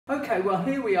Okay, well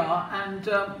here we are, and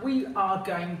we are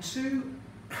going to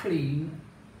clean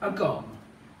a gong.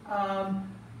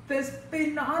 There's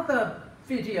been other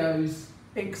videos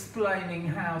explaining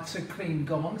how to clean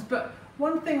gongs, but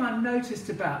one thing I've noticed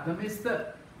about them is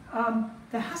that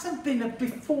there hasn't been a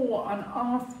before and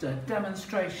after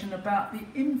demonstration about the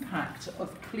impact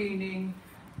of cleaning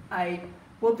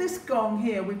well, this gong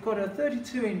here, we've got a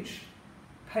 32-inch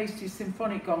pasty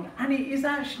symphonic gong, and it is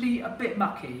actually a bit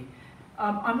mucky.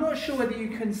 I'm not sure whether you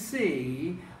can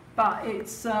see, but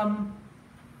it's well,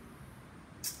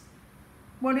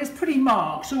 it's pretty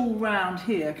marked all round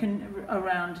here,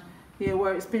 around here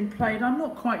where it's been played. I'm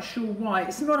not quite sure why.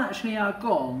 It's not actually our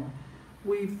gong.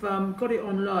 We've got it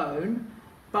on loan,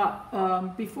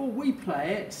 but before we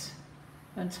play it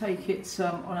and take it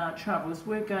on our travels,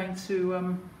 we're going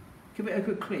to give it a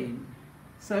good clean.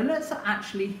 So let's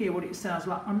actually hear what it sounds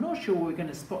like. I'm not sure we're going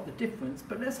to spot the difference,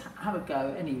 but let's have a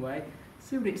go anyway.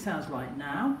 See what it sounds like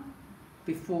now,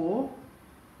 before.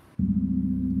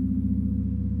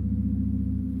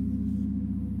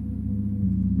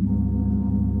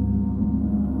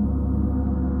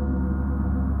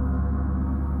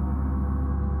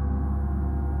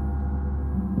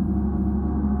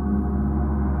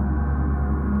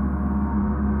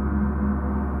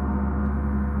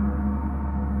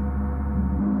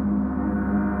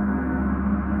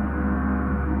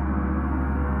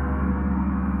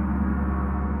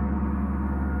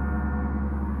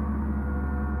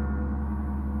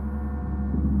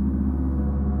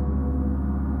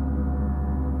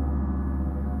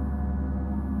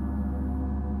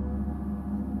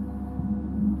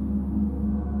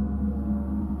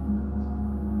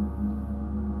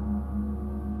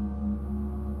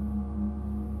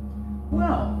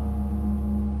 Well,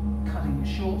 cutting it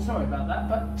short, sorry about that,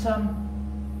 but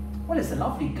well, it's a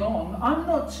lovely gong. I'm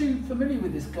not too familiar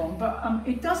with this gong, but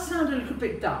it does sound a little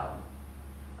bit dull,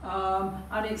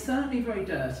 and it's certainly very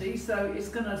dirty, so it's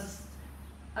going to,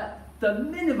 at the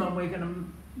minimum, we're going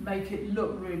to make it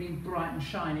look really bright and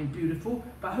shiny and beautiful,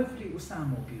 but hopefully it will sound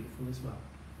more beautiful as well.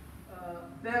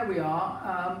 There we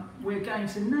are. We're going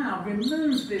to now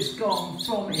remove this gong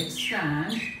from its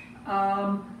stand,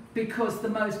 because the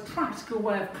most practical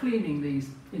way of cleaning these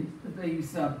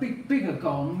bigger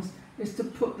gongs is to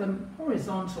put them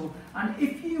horizontal. And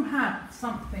if you have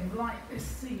something like this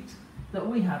seat that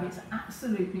we have, it's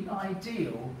absolutely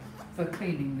ideal for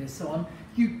cleaning this on.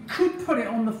 You could put it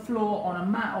on the floor on a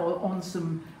mat or on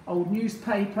some old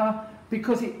newspaper,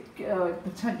 because it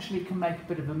potentially can make a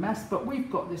bit of a mess, but we've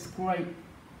got this great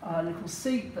little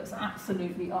seat that's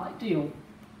absolutely ideal.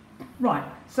 Right,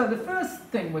 so the first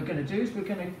thing we're going to do is we're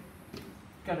going to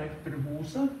get a bit of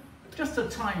water, just a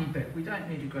tiny bit, we don't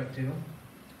need a great deal.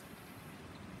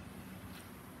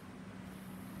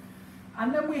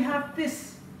 And then we have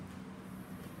this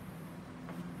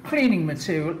cleaning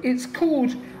material. It's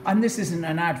called, and this isn't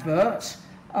an advert,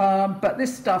 but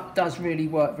this stuff does really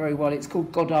work very well. It's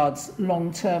called Goddard's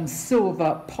Long-Term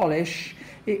Silver Polish.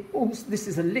 This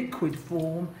is a liquid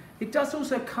form. It does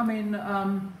also come in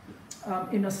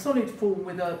a solid form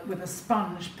with a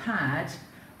sponge pad.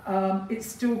 It's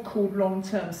still called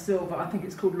long-term silver. I think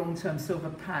it's called long-term silver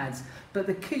pads. But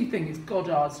the key thing is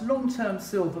Goddard's long-term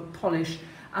silver polish.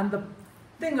 And the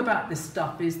thing about this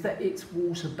stuff is that it's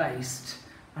water-based,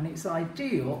 and it's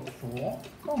ideal for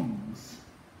gongs.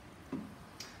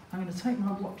 I'm going to take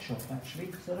my watch off actually,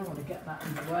 because I don't want to get that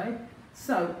in the way.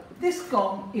 So this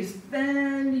gong is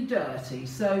fairly dirty.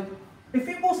 So if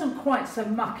it wasn't quite so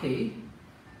mucky,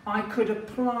 I could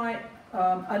apply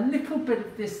a little bit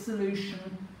of this solution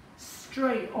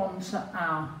straight onto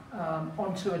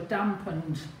onto a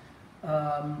dampened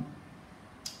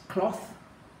cloth.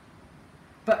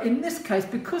 But in this case,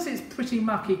 because it's pretty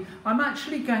mucky, I'm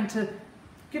actually going to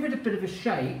give it a bit of a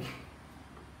shake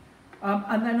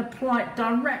and then apply it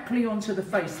directly onto the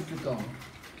face of the gong.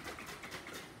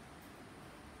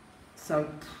 So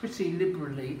pretty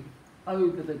liberally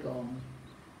over the gong.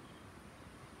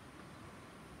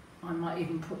 I might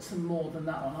even put some more than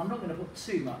that on. I'm not going to put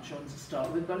too much on to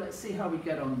start with, but let's see how we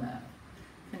get on there.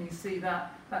 Can you see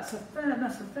that? That's a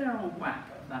fair old whack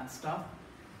of that stuff.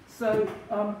 So,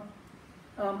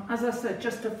 as I said,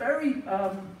 just a very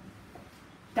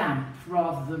damp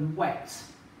rather than wet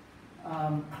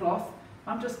cloth.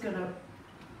 I'm just going to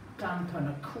dampen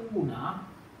a corner.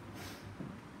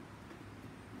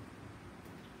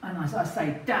 And as I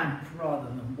say, damp rather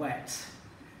than wet.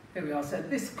 Here we are, so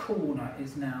this corner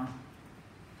is now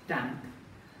damp.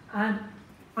 And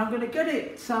I'm going to get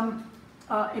it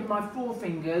in my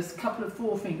forefingers, couple of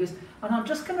forefingers, and I'm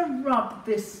just going to rub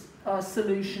this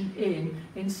solution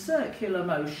in circular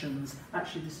motions.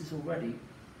 Actually, this is already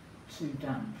too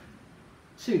damp,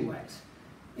 too wet.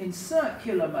 In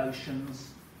circular motions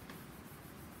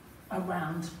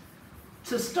around,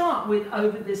 to start with,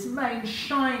 over this main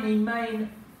shiny main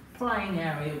playing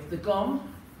area of the gong.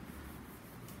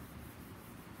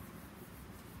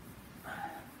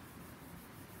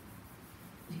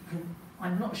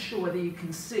 I'm not sure whether you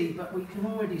can see, but we can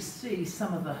already see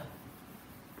some of the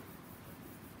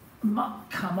muck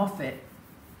come off it.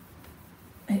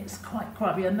 It's quite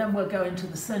grubby, and then we'll go into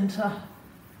the centre.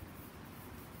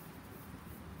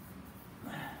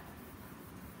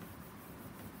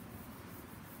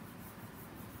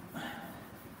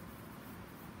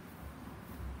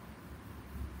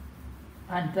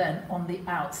 And then on the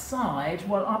outside,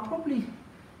 well, I'll probably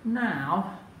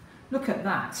now look at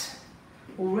that.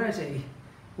 Already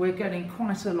we're getting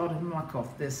quite a lot of muck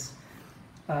off this.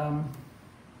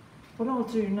 What I'll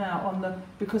do now on the,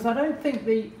 because I don't think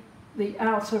the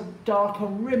outer darker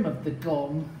rim of the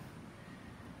gong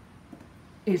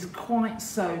is quite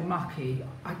so mucky.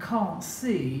 I can't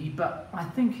see, but I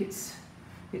think it's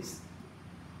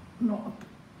not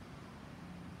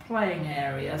a playing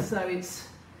area, so it's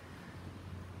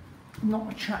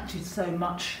not attracted so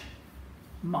much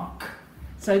muck.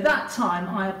 So that time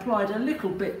I applied a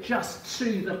little bit just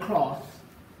to the cloth,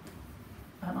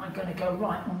 and I'm going to go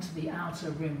right onto the outer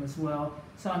rim as well.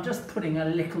 So I'm just putting a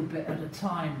little bit at a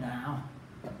time now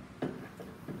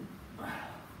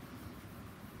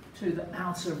to the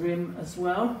outer rim as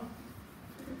well.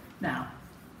 Now,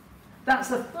 that's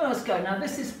the first go. Now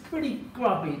this is pretty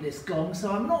grubby, this gong,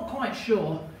 so I'm not quite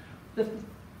sure.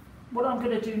 What I'm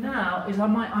going to do now is I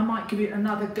might give it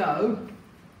another go.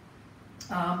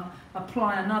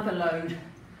 Apply another load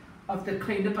of the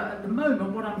cleaner, but at the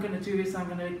moment what I'm going to do is I'm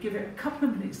going to give it a couple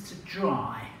of minutes to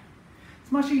dry. It's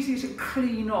much easier to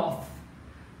clean off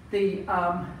the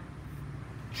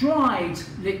dried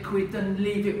liquid than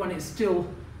leave it when it's still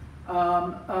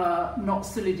not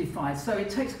solidified. So it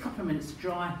takes a couple of minutes to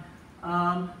dry,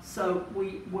 so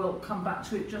we will come back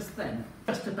to it just then.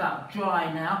 Just about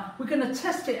dry now. We're going to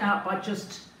test it out by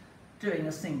just doing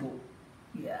a single.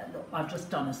 Yeah, look, I've just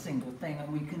done a single thing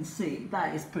and we can see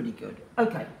that is pretty good.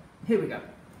 Okay, here we go.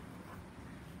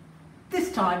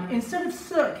 This time, instead of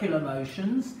circular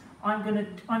motions, I'm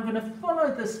gonna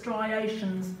follow the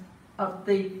striations of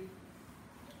the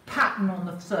pattern on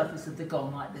the surface of the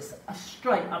gong like this,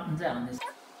 straight up and down this.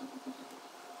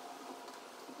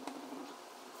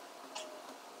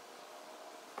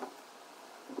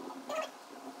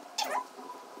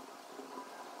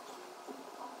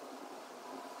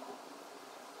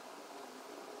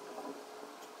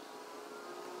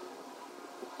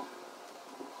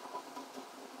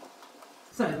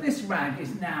 So this rag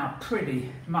is now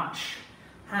pretty much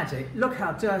had it. Look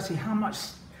how dirty, how much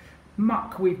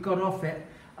muck we've got off it.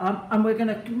 And we're going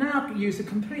to now use a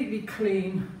completely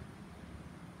clean,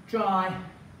 dry,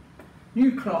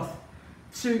 new cloth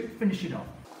to finish it off.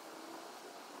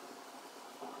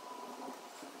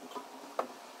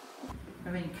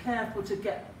 I'm being careful to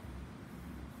get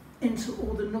into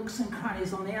all the nooks and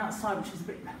crannies on the outside, which is a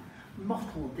bit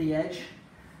mottled, the edge,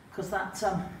 because that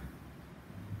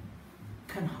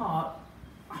can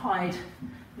hide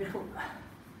little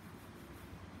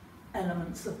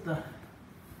elements of the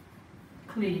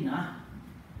cleaner,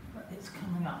 but it's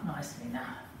coming up nicely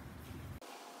now.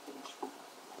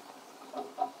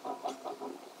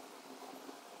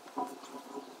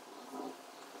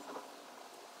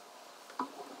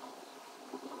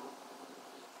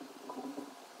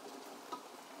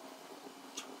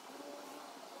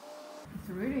 It's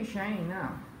really shiny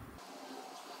now.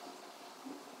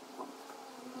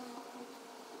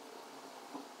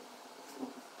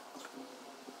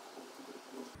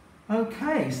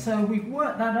 Okay, so we've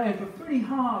worked that over pretty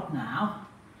hard now,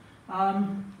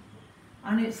 and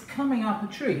it's coming up a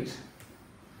treat.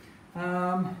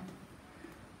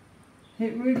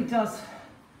 It really does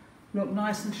look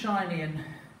nice and shiny and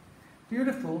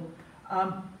beautiful.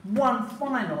 One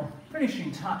final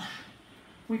finishing touch.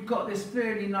 We've got this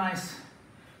really nice,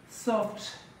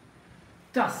 soft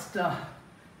duster,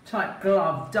 type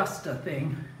glove duster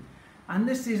thing, and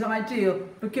this is ideal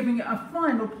for giving it a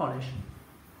final polish.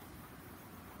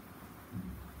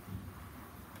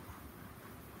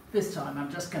 This time I'm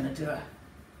just going to do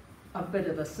a bit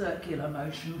of a circular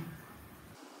motion.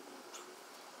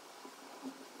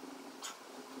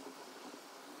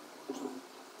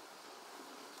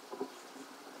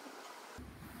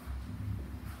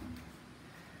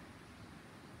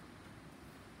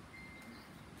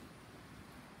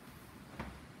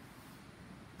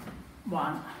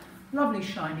 One lovely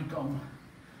shiny gong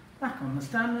back on the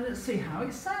stand, and let's see how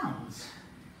it sounds.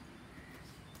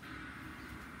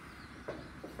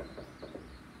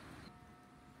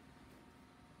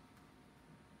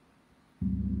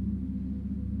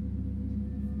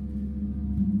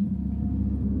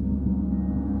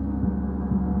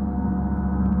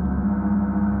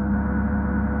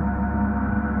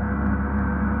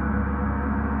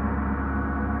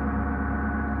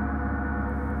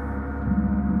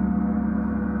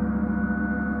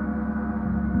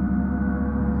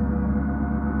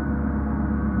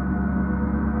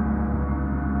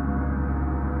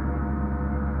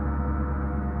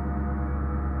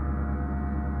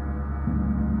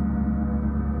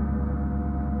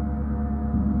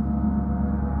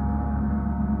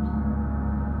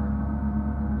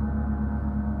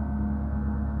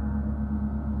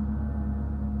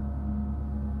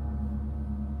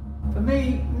 For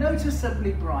me,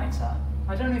 noticeably brighter.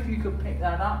 I don't know if you could pick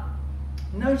that up.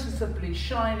 Noticeably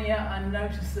shinier and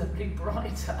noticeably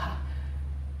brighter.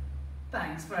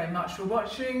 Thanks very much for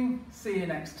watching. See you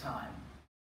next time.